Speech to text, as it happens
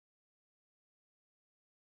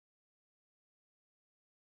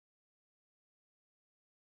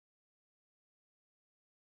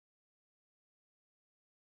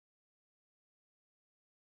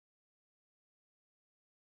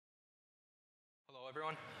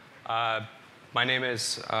everyone. My name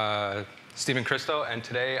is Steven Christou, and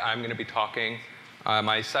today I'm going to be talking.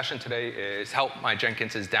 My session today is Help My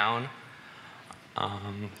Jenkins is Down.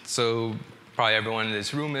 So probably everyone in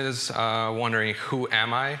this room is wondering, who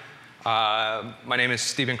am I? My name is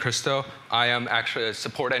Steven Christou. I am actually a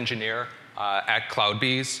support engineer at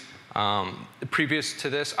CloudBees. Previous to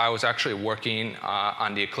this, I was actually working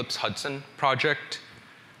on the Eclipse Hudson project,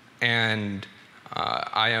 and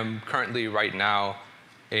I am currently, right now,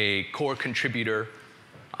 a core contributor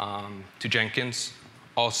to Jenkins.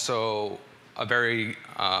 Also, I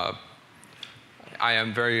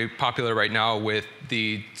am very popular right now with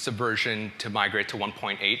the subversion to migrate to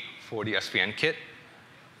 1.8 for the SVN kit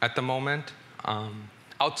at the moment.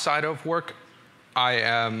 Outside of work, I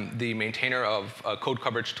am the maintainer of a code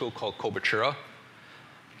coverage tool called Cobertura.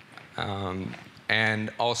 And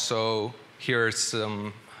also, here's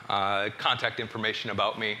some contact information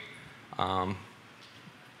about me.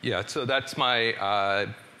 Yeah, so that's my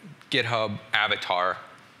GitHub avatar.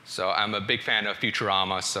 So I'm a big fan of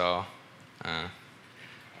Futurama, so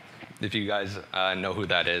if you guys know who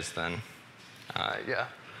that is, then yeah.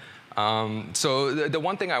 So the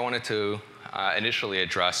one thing I wanted to initially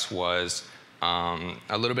address was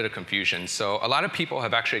a little bit of confusion. So a lot of people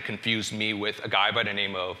have actually confused me with a guy by the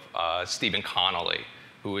name of Stephen Connolly,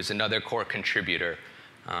 who is another core contributor.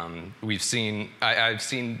 I've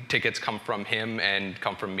seen tickets come from him and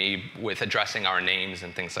come from me with addressing our names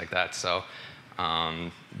and things like that. So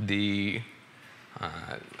I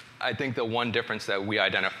think the one difference that we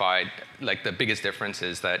identified, like the biggest difference,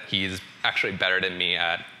 is that he's actually better than me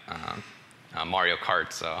at Mario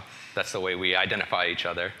Kart. So that's the way we identify each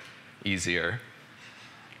other easier.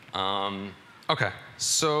 OK,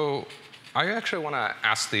 so I actually want to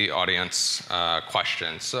ask the audience a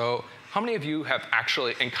question. So how many of you have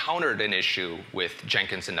actually encountered an issue with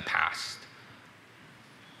Jenkins in the past?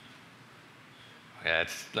 Yeah,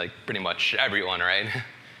 it's like pretty much everyone, right?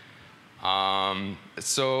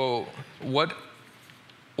 So what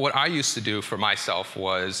I used to do for myself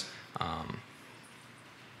was,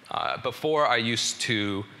 before I used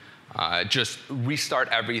to just restart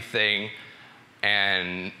everything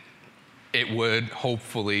and it would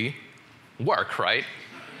hopefully work, right?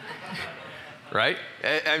 Right?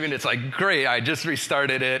 I mean, it's like, great, I just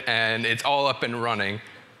restarted it and it's all up and running.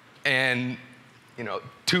 And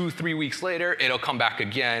 2-3 weeks later, it'll come back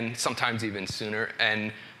again, sometimes even sooner.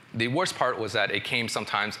 And the worst part was that it came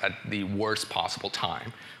sometimes at the worst possible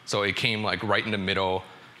time. So it came like right in the middle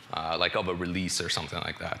like of a release or something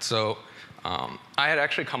like that. So I had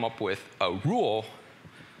actually come up with a rule.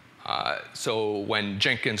 So when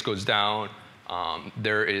Jenkins goes down,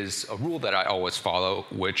 there is a rule that I always follow,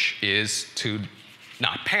 which is to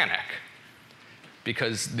not panic.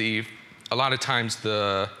 Because a lot of times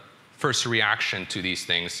the first reaction to these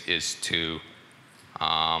things is to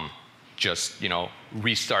just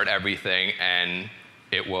restart everything, and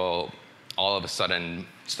it will all of a sudden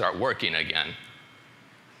start working again.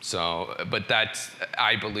 So, but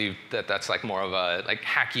I believe that that's like more of a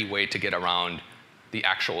hacky way to get around the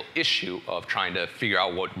actual issue of trying to figure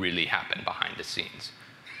out what really happened behind the scenes.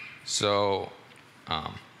 So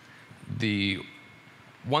the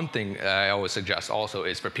one thing I always suggest also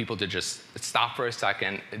is for people to just stop for a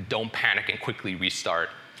second, don't panic, and quickly restart,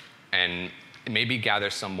 and maybe gather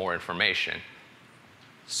some more information.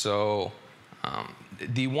 So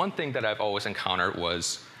the one thing that I've always encountered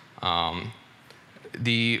was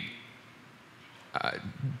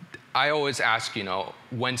I always ask,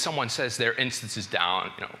 when someone says their instance is down,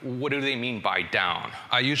 what do they mean by down?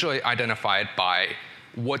 I usually identify it by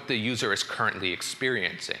what the user is currently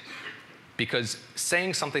experiencing. Because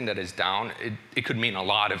saying something that is down, it could mean a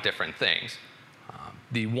lot of different things.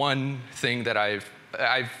 The one thing that I've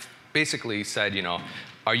basically said,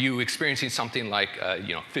 are you experiencing something like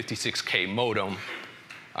 56K modem?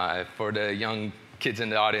 For the young kids in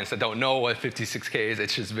the audience that don't know what 56K is,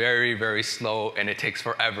 it's just very, very slow, and it takes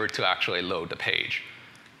forever to actually load the page.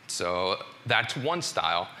 So that's one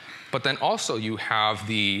style. But then also you have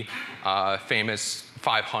the famous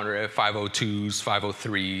 500, 502s,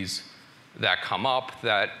 503s that come up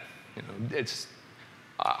that it's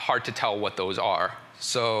hard to tell what those are.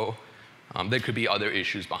 So there could be other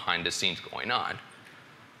issues behind the scenes going on.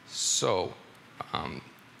 So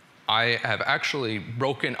I have actually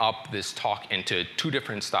broken up this talk into 2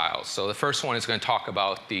 different styles. So the first one is going to talk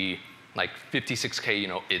about the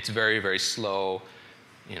 56K, it's very, very slow.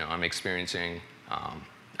 I'm experiencing,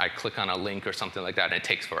 I click on a link or something like that, and it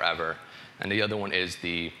takes forever. And the other one is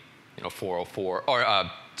the 404,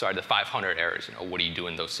 or the 500 errors. What do you do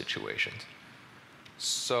in those situations?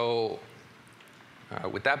 So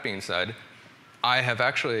with that being said, I have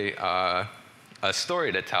actually a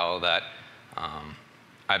story to tell that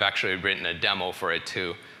I've actually written a demo for it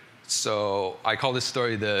too. So I call this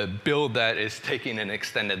story the build that is taking an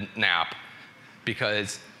extended nap,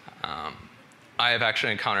 because I have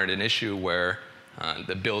actually encountered an issue where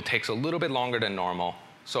the build takes a little bit longer than normal.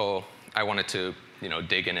 So I wanted to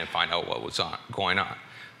dig in and find out what was going on.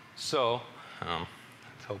 So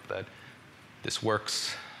let's hope that this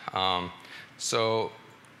works. So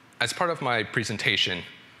as part of my presentation,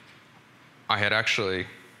 I had actually,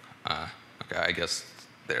 okay, I guess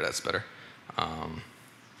there, that's better.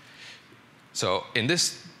 So in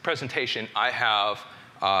this presentation, I have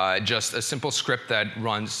just a simple script that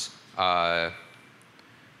runs an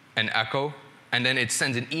echo, and then it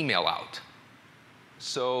sends an email out.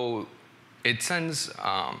 So it sends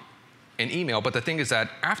an email, but the thing is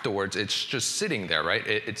that afterwards, it's just sitting there, right?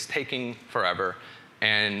 It's taking forever.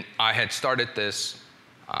 And I had started this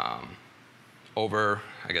over,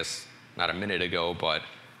 I guess, not a minute ago, but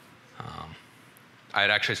I had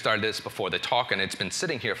actually started this before the talk, and it's been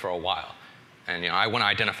sitting here for a while. And I want to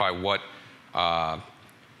identify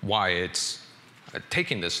why it's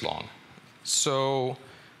taking this long. So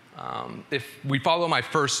if we follow my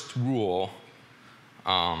first rule,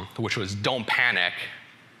 which was don't panic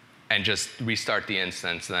and just restart the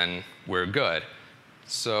instance, then we're good.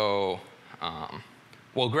 So,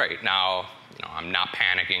 well, great. Now, I'm not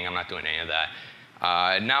panicking. I'm not doing any of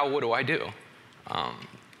that. Now, what do I do?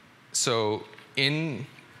 So the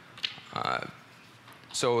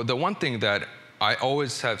one thing that I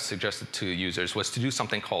always have suggested to users was to do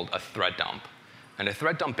something called a thread dump. And a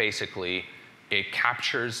thread dump, basically, it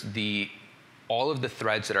captures all of the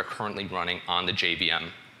threads that are currently running on the JVM.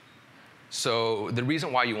 So the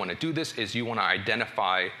reason why you want to do this is you want to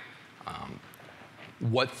identify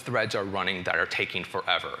what threads are running that are taking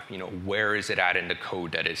forever. Where is it at in the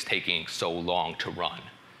code that is taking so long to run?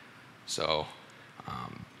 So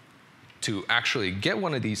to actually get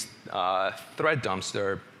one of these thread dumps,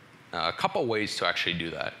 there are a couple ways to actually do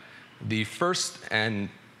that. The first and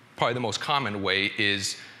probably the most common way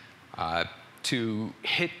is to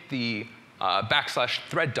hit the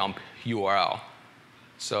 /thread dump URL.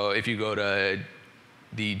 So if you go to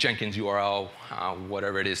the Jenkins URL,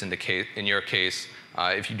 whatever it is in your case,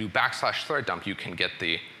 if you do /thread dump, you can get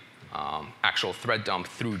the actual thread dump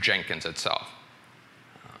through Jenkins itself.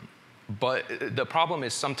 But the problem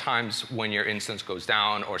is sometimes when your instance goes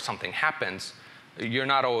down or something happens, you're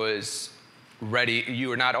not always ready.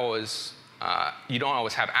 You don't always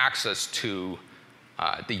have access to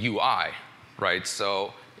the UI, right?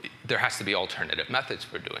 So there has to be alternative methods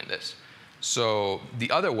for doing this. So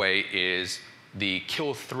the other way is the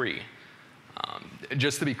kill 3.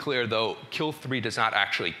 Just to be clear, though, kill 3 does not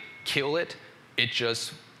actually kill it. It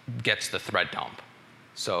just gets the thread dump.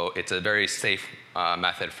 So it's a very safe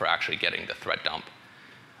method for actually getting the thread dump.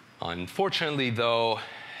 Unfortunately, though,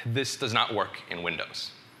 this does not work in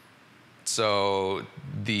Windows. So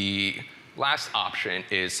the last option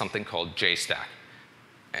is something called JStack.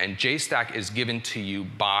 And JStack is given to you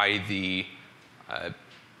by the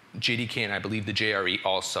JDK and I believe the JRE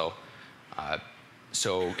also.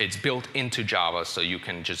 So it's built into Java, so you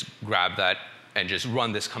can just grab that and just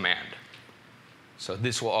run this command. So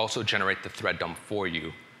this will also generate the thread dump for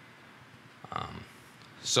you.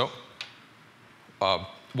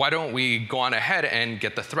 Why don't we go on ahead and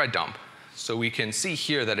get the thread dump? So we can see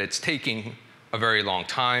here that it's taking a very long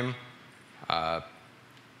time.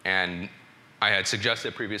 And I had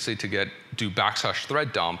suggested previously to do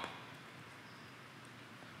 /thread dump.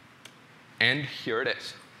 And here it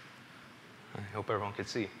is. I hope everyone can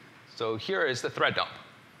see. So here is the thread dump.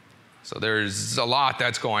 So there's a lot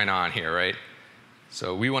that's going on here, right?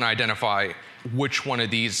 So we want to identify which one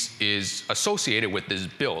of these is associated with this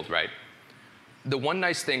build, right? The one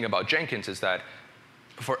nice thing about Jenkins is that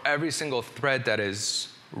for every single thread that is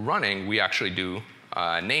running, we actually do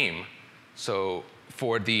name. So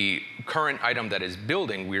for the current item that is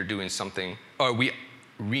building, we're doing something, or we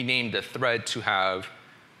renamed the thread to have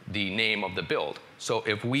the name of the build. So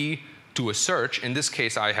if we do a search, in this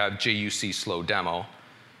case, I have JUC slow demo.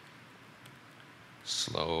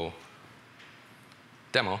 Slow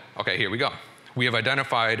demo. OK, here we go. We have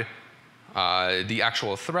identified the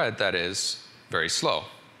actual thread that is very slow.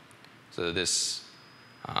 So this,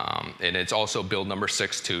 and it's also build number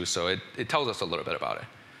 6 too, so it tells us a little bit about it.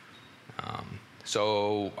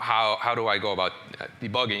 So how do I go about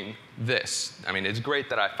debugging this? I mean, it's great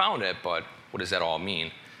that I found it, but what does that all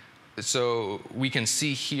mean? So we can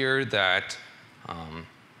see here that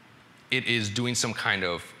it is doing some kind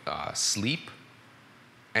of sleep,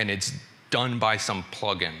 and it's done by some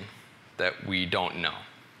plugin that we don't know.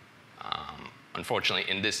 unfortunately,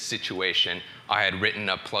 in this situation, I had written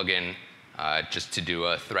a plugin just to do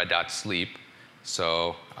a thread.sleep.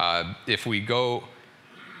 So if we go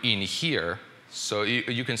in here, so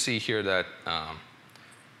you can see here that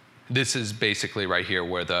this is basically right here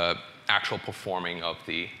where the actual performing of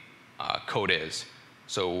the code is.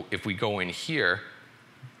 So if we go in here,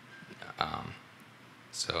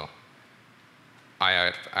 so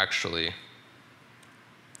I actually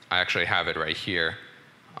have it right here.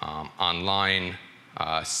 On line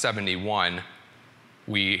 71,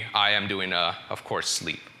 I am doing of course,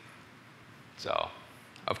 sleep. So,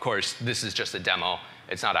 of course, this is just a demo.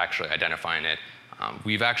 It's not actually identifying it.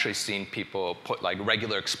 We've actually seen people put like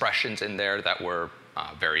regular expressions in there that were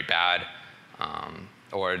very bad,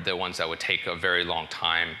 or the ones that would take a very long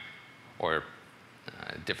time, or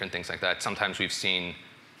different things like that. Sometimes we've seen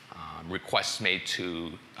requests made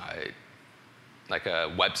to like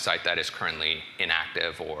a website that is currently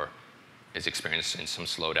inactive or is experiencing some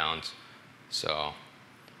slowdowns. So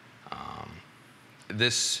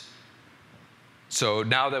so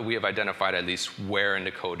now that we have identified at least where in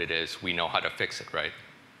the code it is, we know how to fix it, right?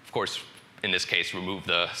 Of course, in this case, remove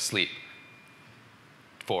the sleep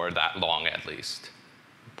for that long at least.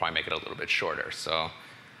 Probably make it a little bit shorter. So,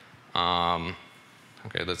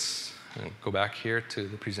 okay, let's go back here to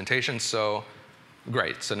the presentation. So,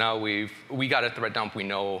 great. So now we got a thread dump. We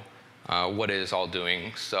know what it is all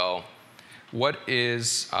doing. So, what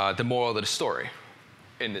is the moral of the story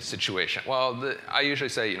in this situation? Well, I usually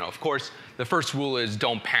say, of course, the first rule is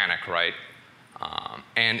don't panic, right?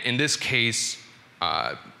 And in this case,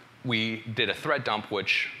 we did a thread dump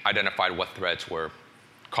which identified what threads were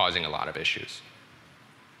causing a lot of issues.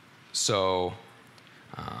 So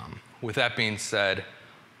with that being said,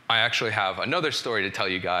 I actually have another story to tell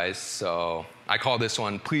you guys. So I call this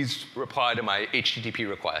one, please reply to my HTTP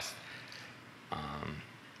request.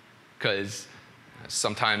 Because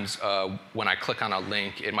sometimes when I click on a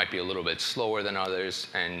link, it might be a little bit slower than others,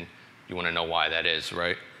 and you want to know why that is,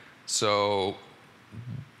 right? So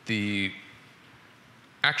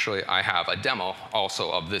actually, I have a demo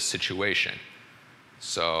also of this situation.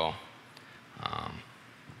 So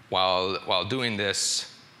while doing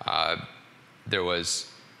this, I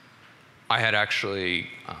had actually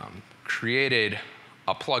created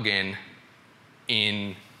a plugin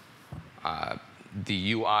in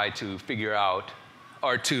the UI to figure out,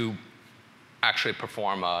 or to actually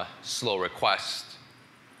perform a slow request.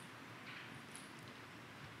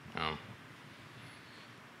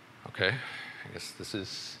 Okay, I guess this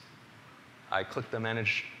is, I clicked the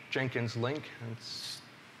Manage Jenkins link.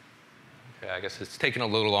 Okay, I guess it's taking a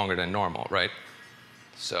little longer than normal, right?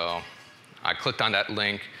 So I clicked on that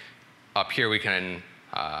link. Up here we can,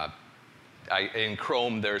 in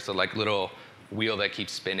Chrome, there's a little wheel that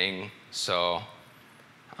keeps spinning. So,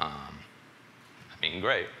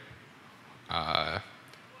 great.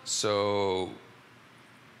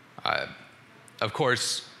 Of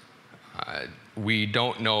course, we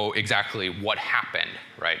don't know exactly what happened,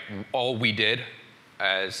 right? All we did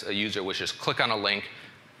as a user was just click on a link,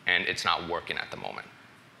 and it's not working at the moment.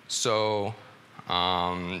 So,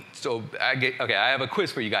 okay, I have a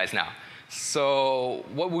quiz for you guys now. So,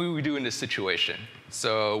 what would we do in this situation?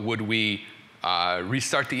 So, would we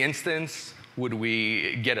restart the instance? Would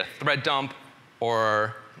we get a thread dump?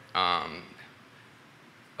 Or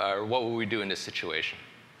what would we do in this situation?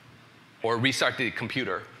 Or restart the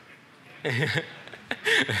computer?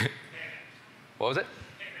 What was it?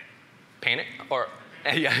 Panic? Or,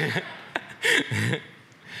 yeah.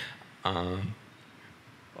 Well,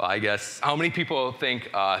 I guess, how many people think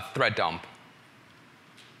thread dump?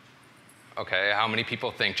 Okay, how many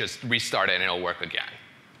people think just restart it and it'll work again?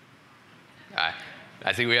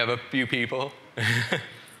 I think we have a few people.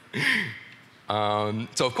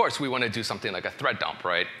 So of course we want to do something like a thread dump,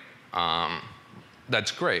 right?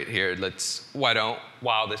 That's great. Here,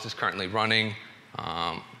 while this is currently running,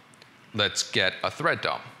 let's get a thread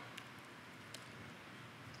dump.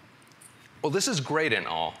 Well, this is great and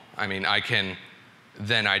all. I can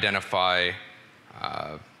then identify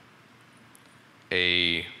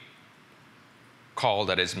a call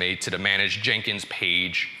that is made to the Manage Jenkins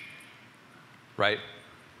page, right?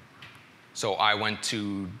 So I went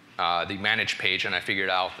to the Manage page, and I figured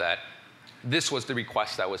out that this was the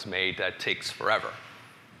request that was made that takes forever.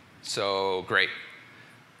 So great.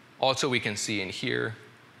 Also, we can see in here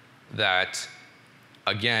that,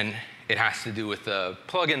 again, it has to do with the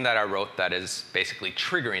plugin that I wrote that is basically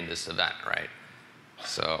triggering this event, right?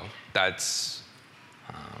 So let's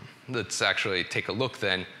actually take a look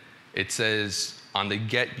then. It says on the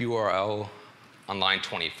get URL on line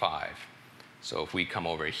 25. So if we come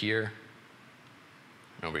over here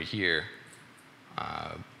and over here,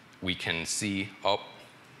 we can see, oh,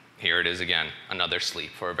 here it is again, another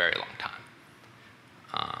sleep for a very long time.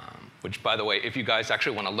 Which, by the way, if you guys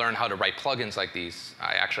actually want to learn how to write plugins like these,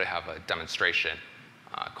 I actually have a demonstration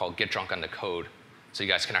called Get Drunk on the Code, so you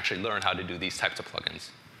guys can actually learn how to do these types of plugins.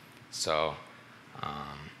 So,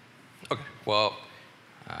 OK, well,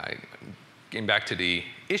 getting back to the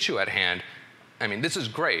issue at hand, I mean, this is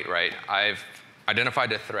great, right? I've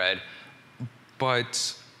identified a thread,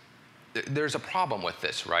 but there's a problem with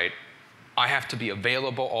this, right? I have to be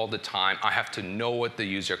available all the time. I have to know what the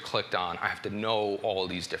user clicked on. I have to know all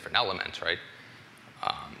these different elements, right?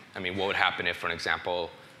 I mean, what would happen if, for an example,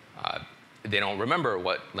 they don't remember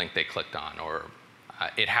what link they clicked on, or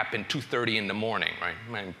it happened 2:30 in the morning, right?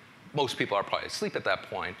 I mean, most people are probably asleep at that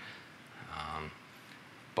point.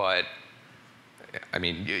 But, I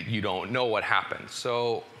mean, you don't know what happened.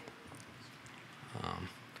 So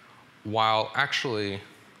while actually,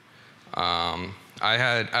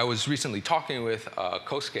 I was recently talking with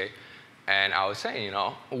Kosuke, and I was saying, you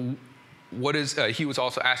know, what is, he was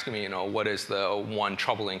also asking me, you know, what is the one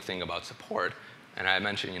troubling thing about support? And I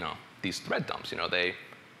mentioned, you know, these thread dumps, you know,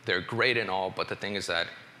 they're great and all, but the thing is that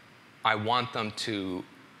I want them to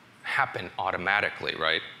happen automatically,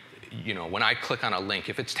 right? You know, when I click on a link,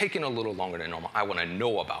 if it's taking a little longer than normal, I want to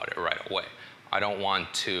know about it right away. I don't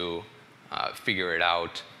want to figure it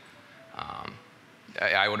out.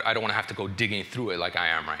 I don't want to have to go digging through it like I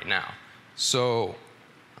am right now. So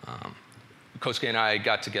Kosuke and I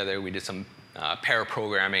got together. We did some pair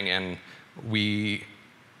programming, and we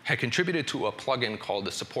had contributed to a plugin called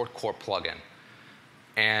the Support Core plugin.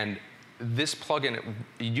 And this plugin,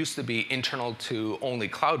 it used to be internal to only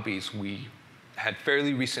CloudBees. We had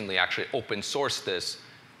fairly recently actually open sourced this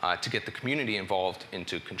to get the community involved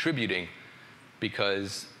into contributing,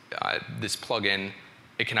 because this plugin,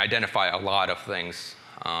 it can identify a lot of things.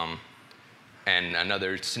 And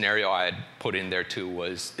another scenario I had put in there too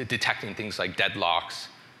was detecting things like deadlocks.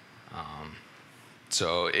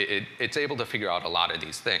 So it's able to figure out a lot of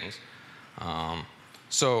these things.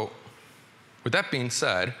 So with that being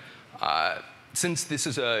said, since this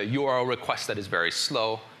is a URL request that is very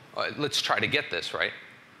slow, let's try to get this, right?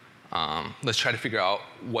 Let's try to figure out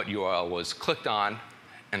what URL was clicked on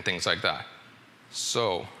and things like that.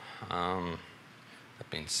 So that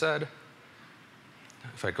being said,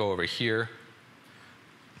 if I go over here,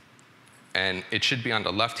 and it should be on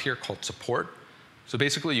the left here called support. So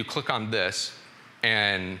basically, you click on this,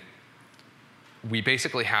 and we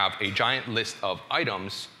basically have a giant list of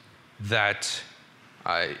items that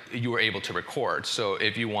you were able to record. So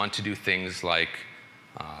if you want to do things like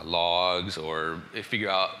logs, or figure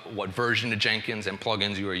out what version of Jenkins and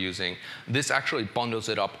plugins you are using, this actually bundles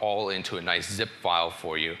it up all into a nice zip file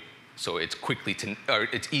for you. So it's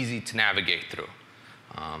it's easy to navigate through.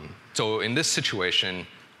 So in this situation,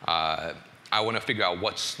 I want to figure out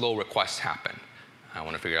what slow requests happen. I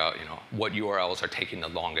want to figure out, you know, what URLs are taking the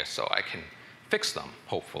longest, so I can fix them,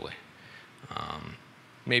 hopefully.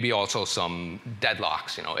 Maybe also some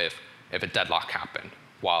deadlocks, you know, if a deadlock happened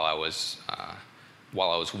while I was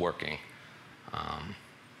working.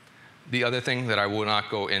 The other thing that I will not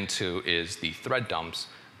go into is the thread dumps.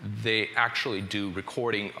 They actually do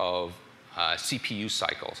recording of CPU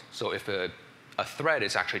cycles. So if a thread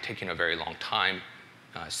is actually taking a very long time,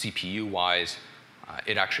 CPU-wise,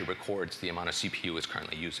 it actually records the amount of CPU it's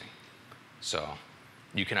currently using. So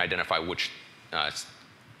you can identify which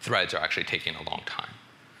threads are actually taking a long time.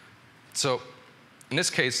 So in this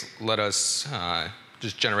case, let us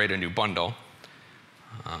just generate a new bundle.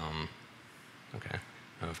 OK.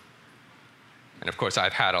 And of course,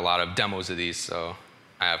 I've had a lot of demos of these, so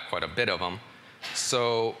I have quite a bit of them.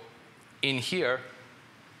 So in here,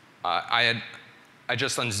 I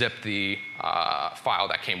just unzipped the file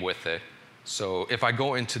that came with it. So if I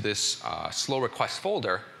go into this slow request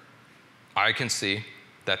folder, I can see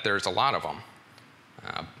that there's a lot of them.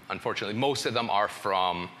 Unfortunately, most of them are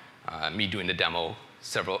from me doing the demo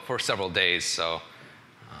for several days. So,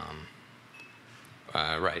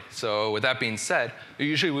 right. So with that being said,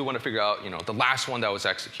 usually we want to figure out, you know, the last one that was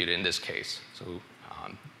executed in this case. So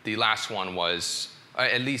the last one was,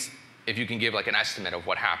 at least if you can give like an estimate of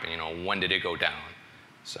what happened, you know, when did it go down?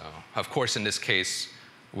 So of course, in this case,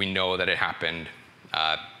 we know that it happened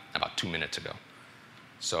about 2 minutes ago.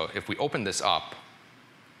 So if we open this up,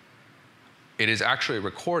 it is actually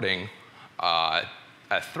recording a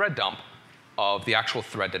thread dump of the actual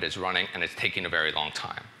thread that is running, and it's taking a very long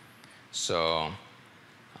time. So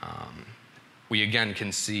we again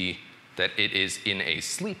can see that it is in a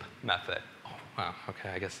sleep method. Oh, wow, OK,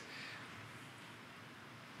 I guess.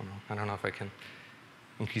 I don't know if I can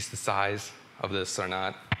increase the size of this or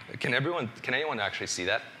not. Can anyone actually see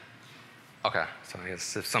that? Okay, so I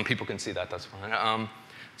guess if some people can see that, that's fine.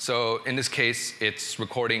 So in this case, it's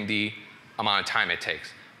recording the amount of time it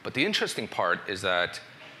takes. But the interesting part is that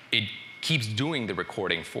it keeps doing the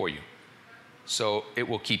recording for you. So it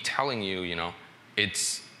will keep telling you,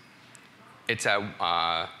 it's at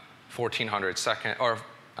 1,400 seconds or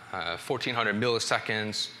 1,400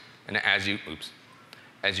 milliseconds, and as you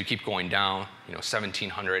keep going down,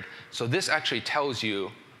 1,700. So this actually tells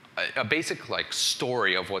you a basic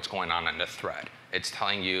story of what's going on in the thread. It's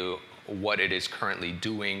telling you what it is currently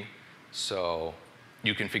doing, so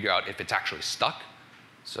you can figure out if it's actually stuck.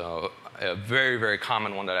 So a very, very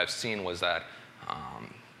common one that I've seen was that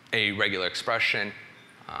a regular expression,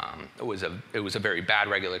 it was a very bad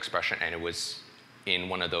regular expression, and it was in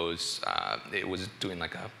one of those, it was doing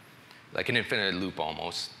like an infinite loop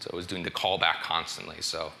almost. So it was doing the callback constantly.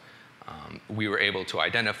 So we were able to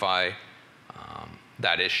identify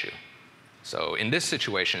that issue. So in this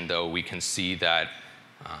situation, though, we can see that,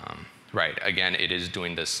 right, again, it is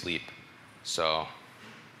doing the sleep. So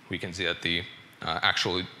we can see that the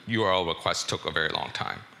actual URL request took a very long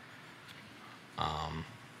time.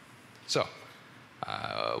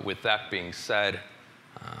 With that being said,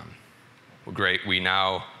 great. We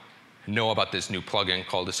now know about this new plugin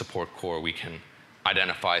called the support core. We can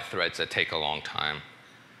identify threads that take a long time.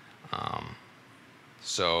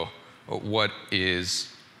 So what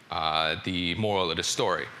is the moral of the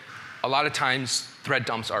story? A lot of times, thread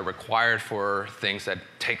dumps are required for things that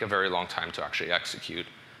take a very long time to actually execute.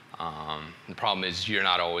 The problem is you're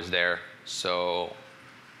not always there. So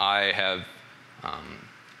I've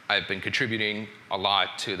been contributing a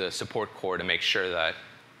lot to the support core to make sure that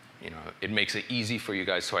it makes it easy for you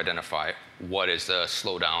guys to identify what is the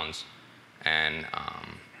slowdowns and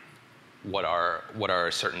what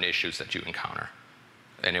are certain issues that you encounter.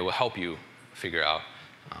 And it will help you figure out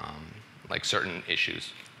certain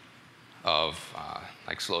issues of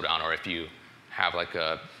slowdown, or if you have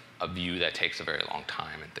a view that takes a very long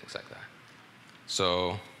time and things like that.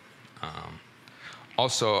 So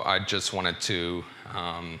also, I just wanted to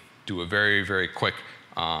do a very, very quick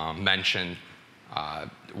mention.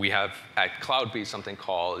 We have at CloudBees something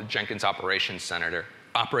called Jenkins Operations Center,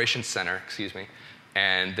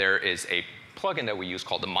 and there is a plugin that we use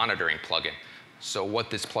called the monitoring plugin. So what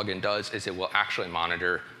this plugin does is it will actually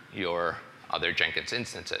monitor your other Jenkins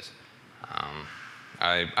instances.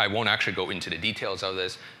 I won't actually go into the details of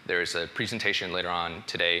this. There's a presentation later on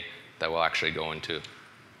today that will actually go into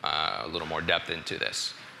a little more depth into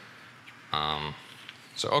this.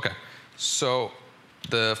 So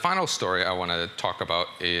the final story I want to talk about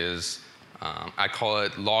is I call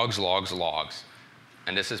it logs, logs, logs.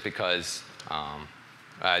 And this is because,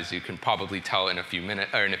 as you can probably tell in a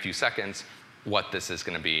few seconds, what this is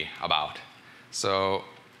going to be about. So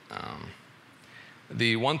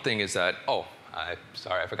the one thing is that,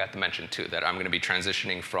 sorry, I forgot to mention too, that I'm going to be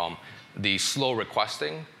transitioning from the slow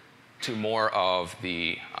requesting to more of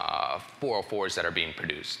the 404s that are being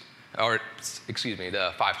produced, or excuse me,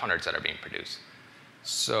 the 500s that are being produced.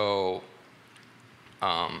 So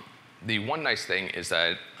the one nice thing is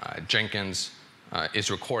that Jenkins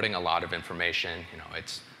is recording a lot of information.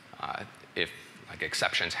 It's if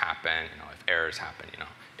exceptions happen, if errors happen,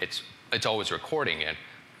 it's always recording it.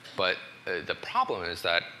 But the problem is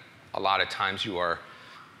that a lot of times you are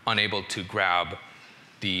unable to grab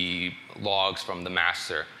the logs from the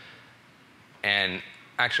master. And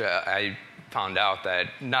actually, I found out that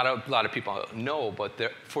not a lot of people know, but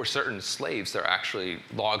for certain slaves, there are actually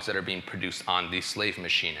logs that are being produced on the slave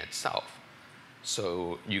machine itself.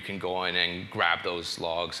 So you can go in and grab those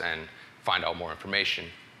logs and find out more information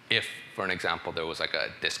if, for an example, there was a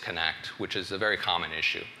disconnect, which is a very common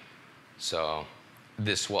issue. So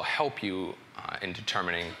this will help you in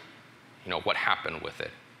determining what happened with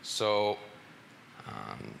it. So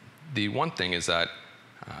the one thing is that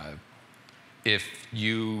if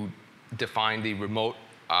you define the remote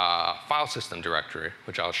file system directory,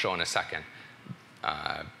 which I'll show in a second,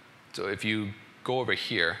 so if you go over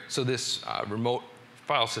here, so this remote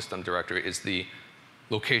file system directory is the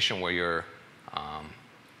location where you're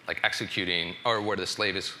executing, or where the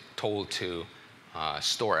slave is told to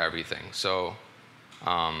store everything. So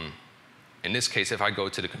in this case, if I go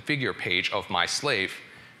to the configure page of my slave,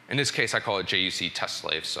 in this case, I call it JUC test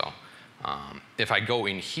slave. So if I go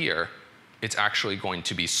in here, it's actually going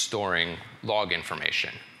to be storing log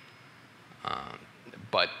information.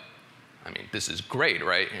 But I mean, this is great,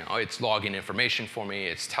 right? It's logging information for me.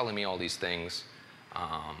 It's telling me all these things.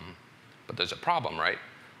 But there's a problem, right?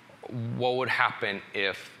 What would happen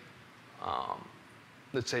if,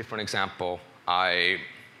 let's say, for an example,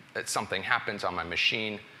 something happens on my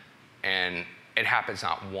machine. And it happens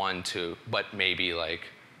not 1, 2, but maybe like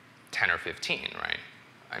 10 or 15, right?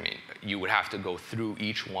 I mean, you would have to go through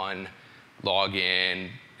each one, log in,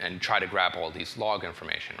 and try to grab all these log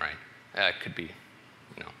information, right? That could be,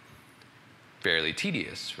 fairly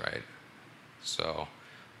tedious, right? So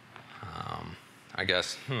I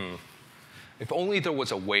guess, if only there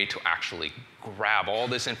was a way to actually grab all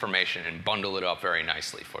this information and bundle it up very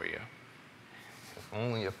nicely for you.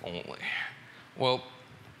 If only. Well,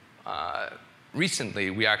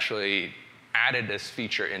 recently we actually added this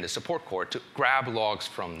feature in the support core to grab logs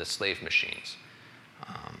from the slave machines,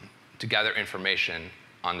 to gather information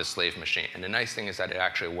on the slave machine. And the nice thing is that it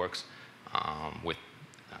actually works with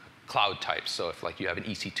cloud types. So if like you have an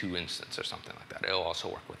EC2 instance or something like that, it'll also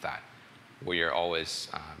work with that, where you're always,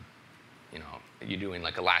 you're doing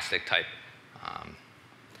like Elastic type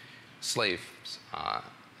slaves,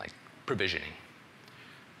 like provisioning.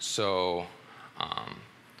 So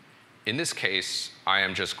in this case, I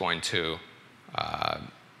am just going to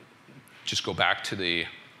just go back to the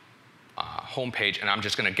home page, and I'm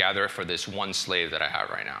just going to gather it for this one slave that I have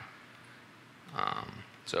right now.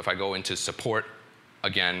 So if I go into support,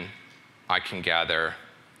 again, I can gather.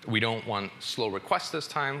 We don't want slow requests this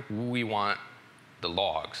time. We want the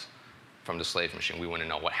logs from the slave machine. We want to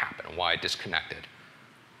know what happened, why it disconnected.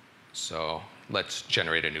 So let's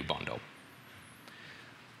generate a new bundle.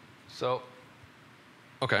 So,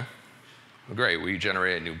 OK, great. We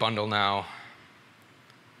generate a new bundle now.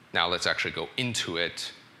 Now let's actually go into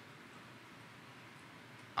it.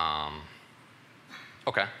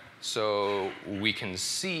 OK, so we can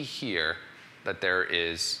see here that there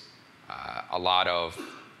is a lot of,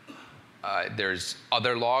 there's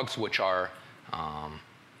other logs which are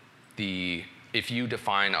if you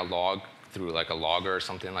define a log through like a logger or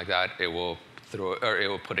something like that, it will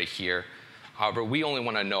put it here. However, we only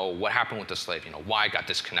want to know what happened with the slave, why it got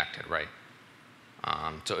disconnected, right?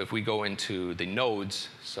 So if we go into the nodes,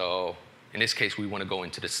 so in this case, we want to go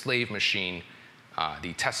into the slave machine,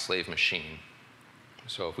 the test slave machine.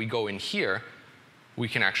 So if we go in here, we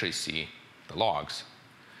can actually see the logs.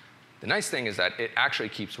 The nice thing is that it actually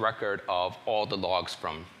keeps record of all the logs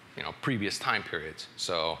from previous time periods.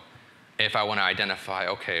 So if I want to identify,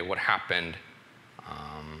 OK, what happened,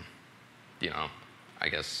 I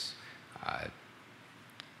guess a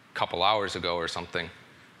couple hours ago or something,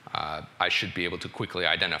 I should be able to quickly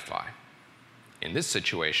identify. In this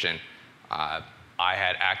situation, I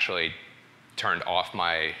had actually turned off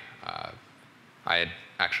my, I had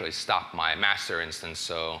actually stopped my master instance,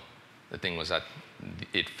 so the thing was that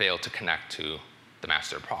it failed to connect to the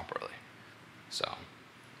master properly. So,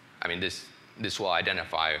 I mean, this will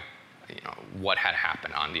identify, what had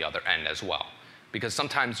happened on the other end as well. Because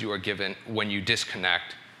sometimes you are given, when you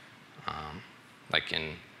disconnect, like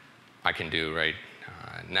I can do right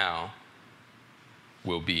now,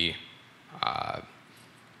 will be,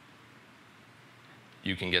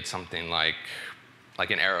 you can get something like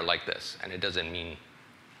an error like this, and it doesn't mean,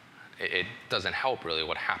 it doesn't help really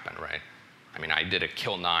what happened, right? I mean, I did a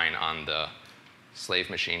kill 9 on the slave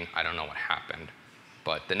machine. I don't know what happened.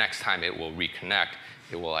 But the next time it will reconnect,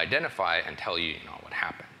 it will identify and tell you, what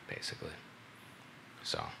happened, basically.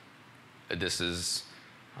 So this is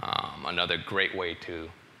another great way to,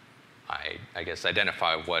 I guess,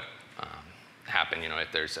 identify what happened,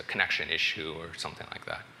 if there's a connection issue or something like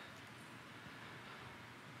that.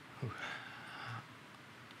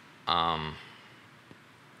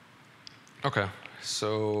 OK,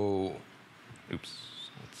 so oops,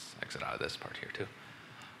 let's exit out of this part here, too.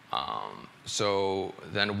 So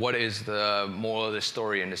then what is the moral of the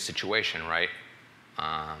story in this situation, right?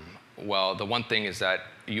 Well, the one thing is that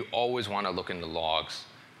you always want to look in the logs.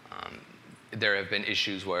 There have been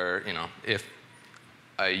issues where, if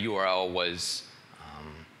a URL was,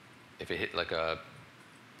 if it hit like a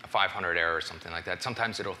 500 error or something like that,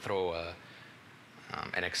 sometimes it'll throw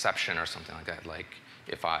an exception or something like that, like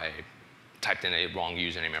if I typed in a wrong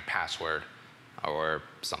username or password or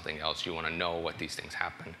something else, you want to know what these things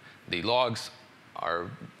happen. The logs are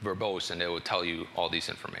verbose, and they will tell you all these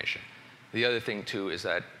information. The other thing, too, is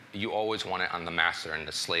that you always want it on the master and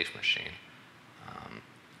the slave machine.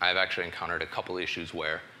 I've actually encountered a couple issues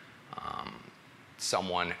where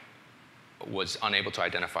someone was unable to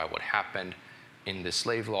identify what happened. In the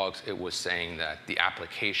slave logs, it was saying that the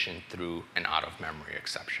application threw an out-of-memory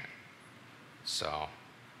exception. So,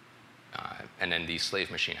 and then the slave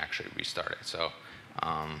machine actually restarted. So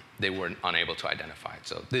they were unable to identify it.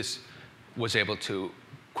 So this was able to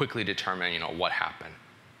quickly determine, what happened,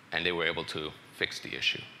 and they were able to fix the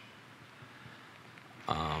issue.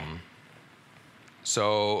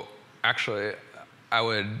 So actually, I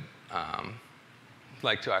would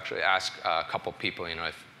like to actually ask a couple people,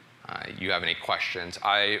 if you have any questions.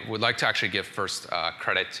 I would like to actually give first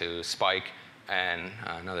credit to Spike and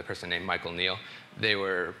another person named Michael Neal. They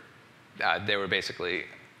were basically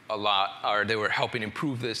they were helping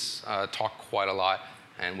improve this talk quite a lot,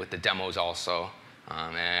 and with the demos also.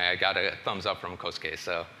 And I got a thumbs up from Kosuke,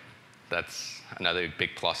 so that's another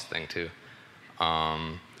big plus thing too.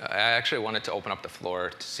 I actually wanted to open up the floor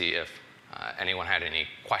to see if anyone had any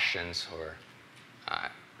questions, or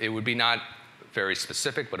it would be not very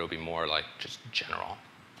specific, but it would be more like just general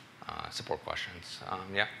support questions.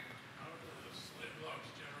 Yeah? How are the slave logs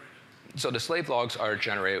generated? So the slave logs are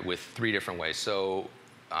generated with 3 different ways. So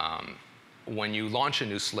when you launch a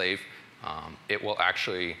new slave, it will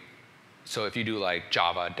actually, so if you do like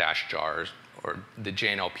java-jar, or the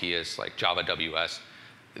JNLP is like Java WS,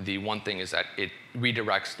 the one thing is that it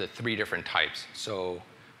redirects the 3 different types. So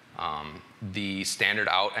the standard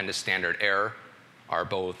out and the standard error are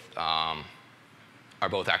both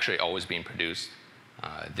actually always being produced.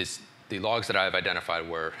 The logs that I've identified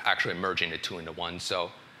were actually merging the 2 into 1.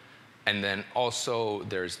 So, and then also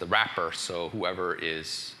there's the wrapper. So whoever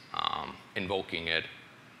is invoking it.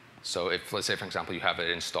 So if, let's say, for example, you have it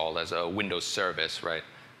installed as a Windows service, right?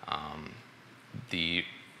 The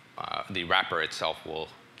wrapper itself will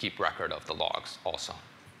keep record of the logs also.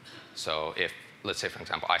 So if, let's say, for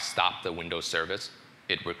example, I stop the Windows service,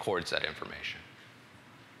 it records that information.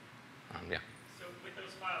 Yeah. So with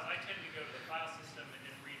those files, I tend to go to the file system and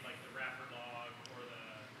then read like the wrapper log or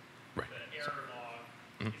the error log.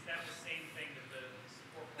 Mm-hmm. Is that the same thing that the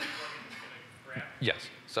support plugin is going to grab? Yes.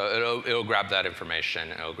 So it'll grab that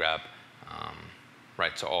information. It'll grab,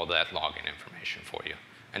 so all that login information for you.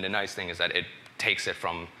 And the nice thing is that it takes it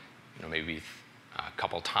from, maybe a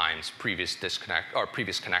couple times previous disconnect or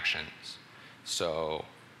previous connections. So.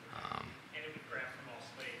 And it would grab from all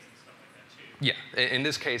slaves and stuff like that too. Yeah. In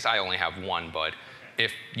this case, I only have 1, but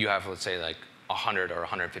if you have, let's say, like 100 or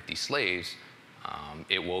 150 slaves,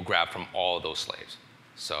 it will grab from all of those slaves.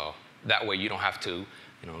 So that way you don't have to,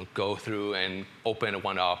 go through and open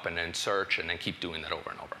one up and then search and then keep doing that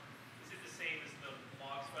over and over. Is it the same as the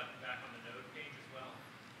logs button back on the node page as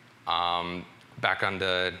well? Back on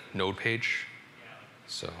the node page. Yeah.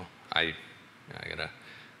 So I gotta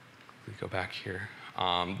go back here.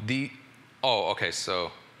 Okay.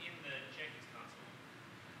 So. In the Jenkins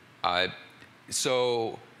console.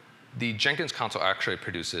 So the Jenkins console actually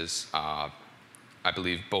produces, I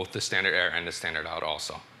believe, both the standard error and the standard out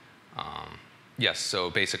also. Yes, so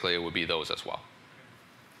basically it would be those as well.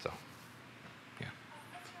 So, yeah.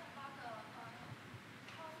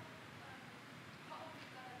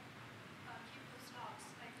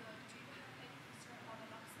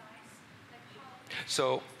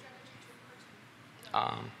 So,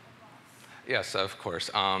 yes, of course.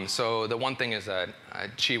 So the one thing is that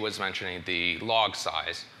Chi was mentioning the log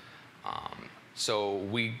size.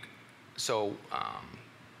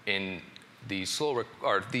 In the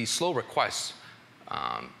slow requests,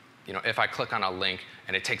 if I click on a link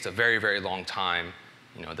and it takes a very, very long time,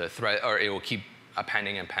 the thread, or it will keep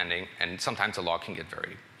appending and pending, and sometimes the log can get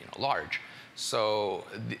very, large. So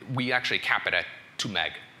we actually cap it at 2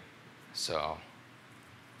 meg. So,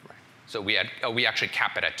 right. So we actually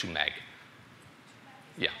cap it at 2 meg.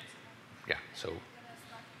 Yeah. Yeah. So.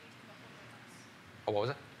 Oh, what was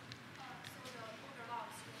it?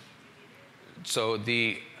 So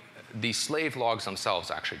the slave logs themselves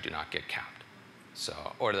actually do not get capped. So,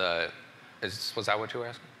 or was that what you were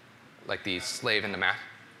asking? Like the slave and the math?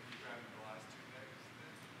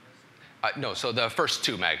 No, so the first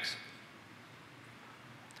 2 megs.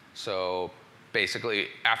 So basically,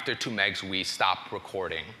 after 2 megs, we stop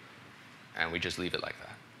recording, and we just leave it like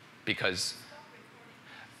that. Because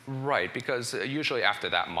usually after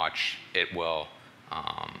that much, it will,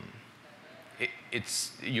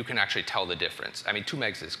 you can actually tell the difference. I mean, 2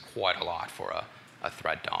 megs is quite a lot for a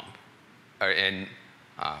thread dump,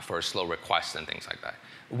 for slow requests and things like that.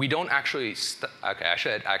 We don't actually, okay, I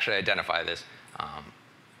should actually identify this.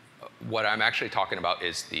 What I'm actually talking about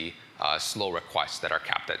is the slow requests that are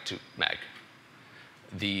capped at 2 meg.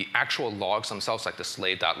 The actual logs themselves, like the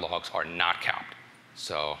slave.logs, are not capped.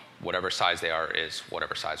 So whatever size they are is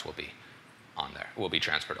whatever size will be on there, will be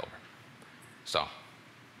transferred over. So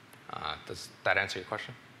does that answer your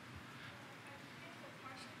question?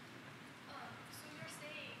 So you're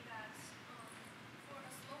saying that for a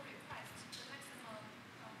slow request, the maximum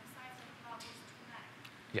size of the log is 2 meg.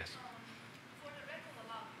 Yes. For the regular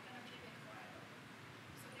log, you're going to keep it forever.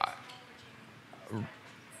 So there's no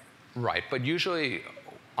merging. Right, but usually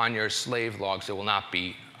on your slave logs, it will not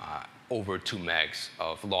be over 2 megs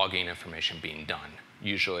of logging information being done.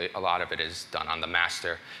 Usually, a lot of it is done on the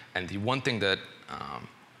master. And the one thing that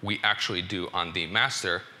we actually do on the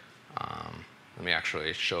master, let me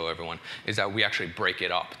actually show everyone, is that we actually break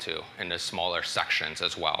it up too into smaller sections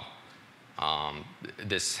as well.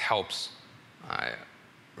 This helps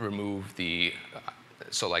remove the,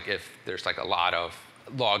 so like if there's like a lot of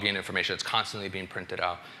logging information that's constantly being printed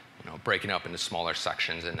out, breaking up into smaller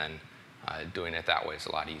sections and then doing it that way is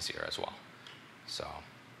a lot easier as well. So,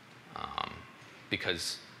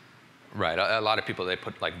 because, right, a lot of people, they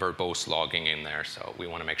put like verbose logging in there, so we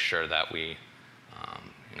want to make sure that we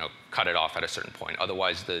cut it off at a certain point.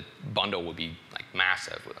 Otherwise, the bundle will be like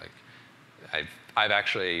massive. Like, I've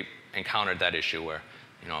actually encountered that issue where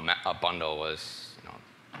a bundle was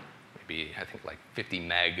maybe I think like 50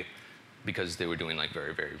 meg because they were doing like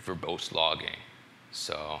very, very verbose logging.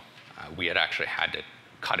 So we had actually had to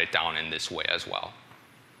cut it down in this way as well.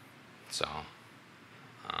 So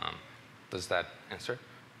does that answer?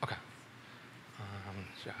 Okay.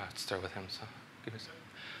 Yeah, let's start with him. So give me a second.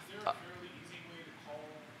 Is there a fairly easy way to call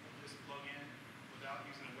this plugin without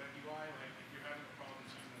using a web UI? Like if you're having a problem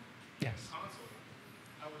using the console,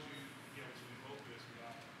 how would you be able to invoke this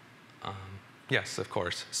without? Yes, of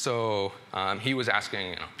course. So he was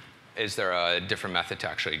asking, is there a different method to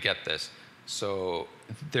actually get this? So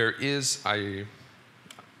there is a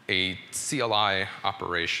CLI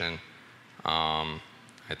operation. I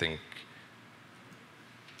think,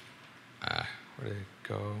 where did it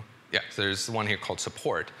go? Yeah, so there's one here called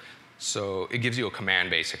support. So it gives you a command,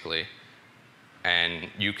 basically. And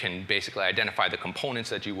you can basically identify the components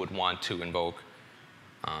that you would want to invoke.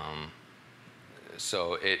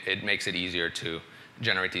 So it makes it easier to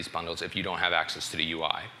generate these bundles if you don't have access to the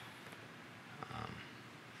UI.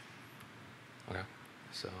 OK,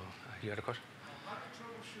 so you had a question? How to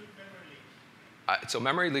troubleshoot memory leaks? So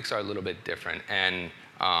memory leaks are a little bit different. And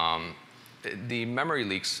the memory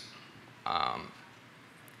leaks, OK,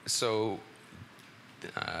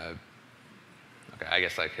 I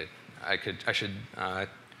guess I should.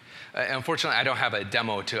 Unfortunately, I don't have a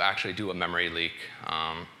demo to actually do a memory leak.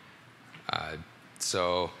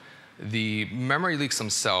 So the memory leaks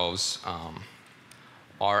themselves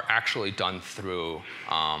are actually done through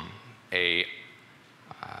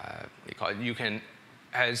you can.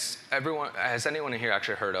 Has anyone in here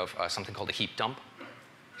actually heard of something called a heap dump?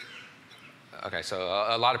 Okay, so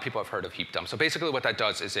a lot of people have heard of heap dump. So basically what that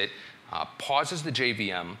does is it pauses the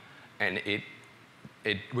JVM and it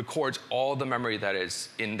records all the memory that is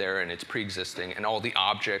in there and it's pre-existing and all the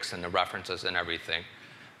objects and the references and everything.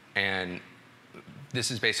 And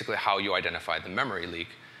this is basically how you identify the memory leak.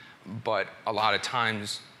 But a lot of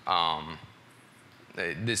times,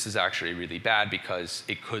 this is actually really bad because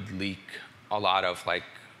it could leak a lot of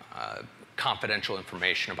confidential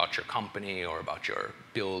information about your company or about your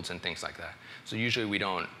builds and things like that. So usually we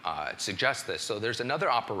don't suggest this. So there's another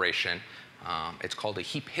operation. It's called a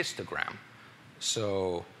heap histogram.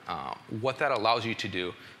 So what that allows you to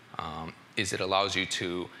do is it allows you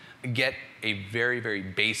to get a very, very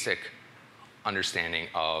basic understanding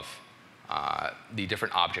of the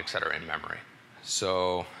different objects that are in memory.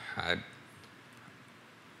 So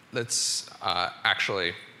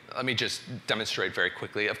let me just demonstrate very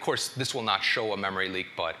quickly. Of course, this will not show a memory leak,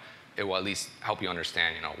 but it will at least help you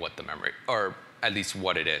understand, what the memory, or at least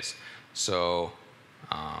what it is. So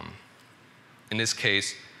in this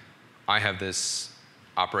case, I have this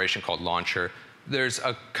operation called launcher. There's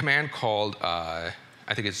a command called, I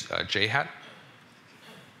think it's jhat,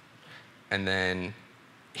 and then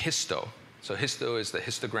histo. So histo is the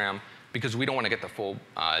histogram, because we don't want to get the full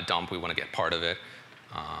dump. We want to get part of it.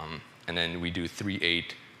 And then we do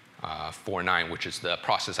 3849, which is the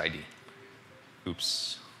process ID.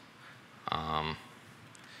 Oops.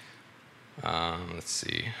 Let's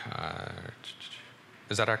see.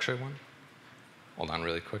 Is that actually one? Hold on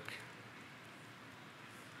really quick.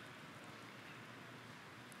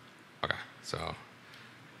 OK, so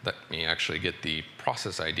let me actually get the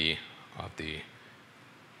process ID of the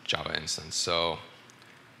Java instance. So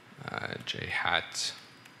jhat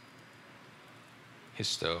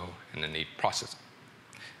histo, and then the process.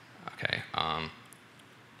 OK.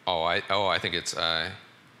 I think it's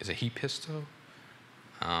is a heap histo.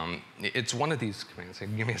 It's one of these commands. Give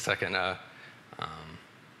me a second.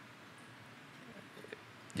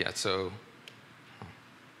 Yeah. So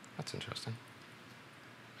that's interesting.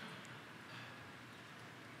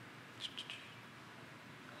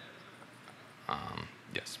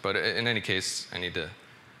 Yes, but in any case, I need to.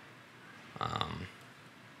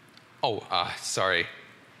 Sorry.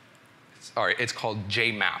 Sorry, it's called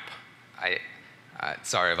JMap.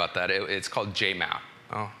 Sorry about that. It's called JMap.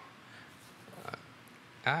 Oh,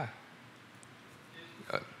 Ah.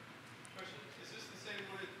 Question: is this the same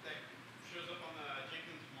one that shows up on the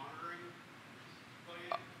Jenkins monitoring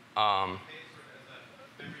plugin? Page as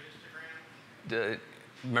a memory histogram? The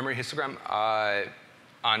memory histogram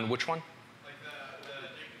on which one? Like the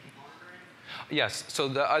Jenkins monitoring? Yes. So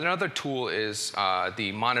another tool is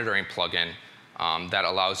the monitoring plugin that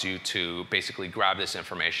allows you to basically grab this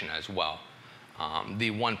information as well.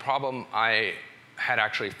 The one problem I had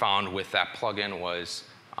actually found with that plugin was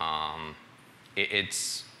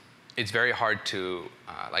it's very hard to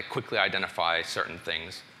like quickly identify certain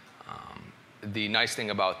things. The nice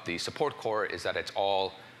thing about the support core is that it's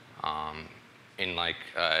all in like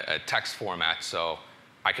a text format, so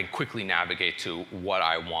I can quickly navigate to what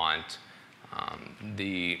I want.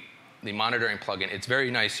 The monitoring plugin, it's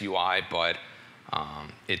very nice UI, but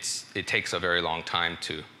it takes a very long time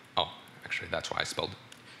to. Oh, actually, that's why I spelled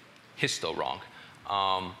histo wrong.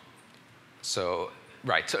 So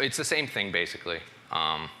right, so it's the same thing basically.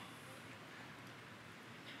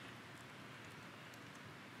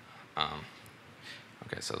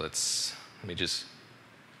 Okay, so let me just.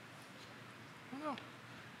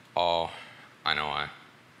 Oh, I know why.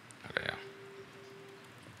 Okay, yeah.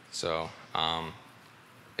 So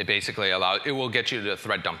it basically it will get you the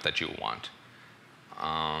thread dump that you want.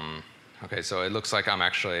 Okay, so it looks like I'm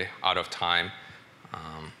actually out of time.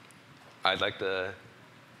 I'd like to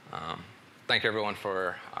thank everyone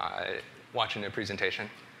for watching the presentation.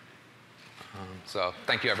 So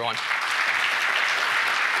thank you, everyone.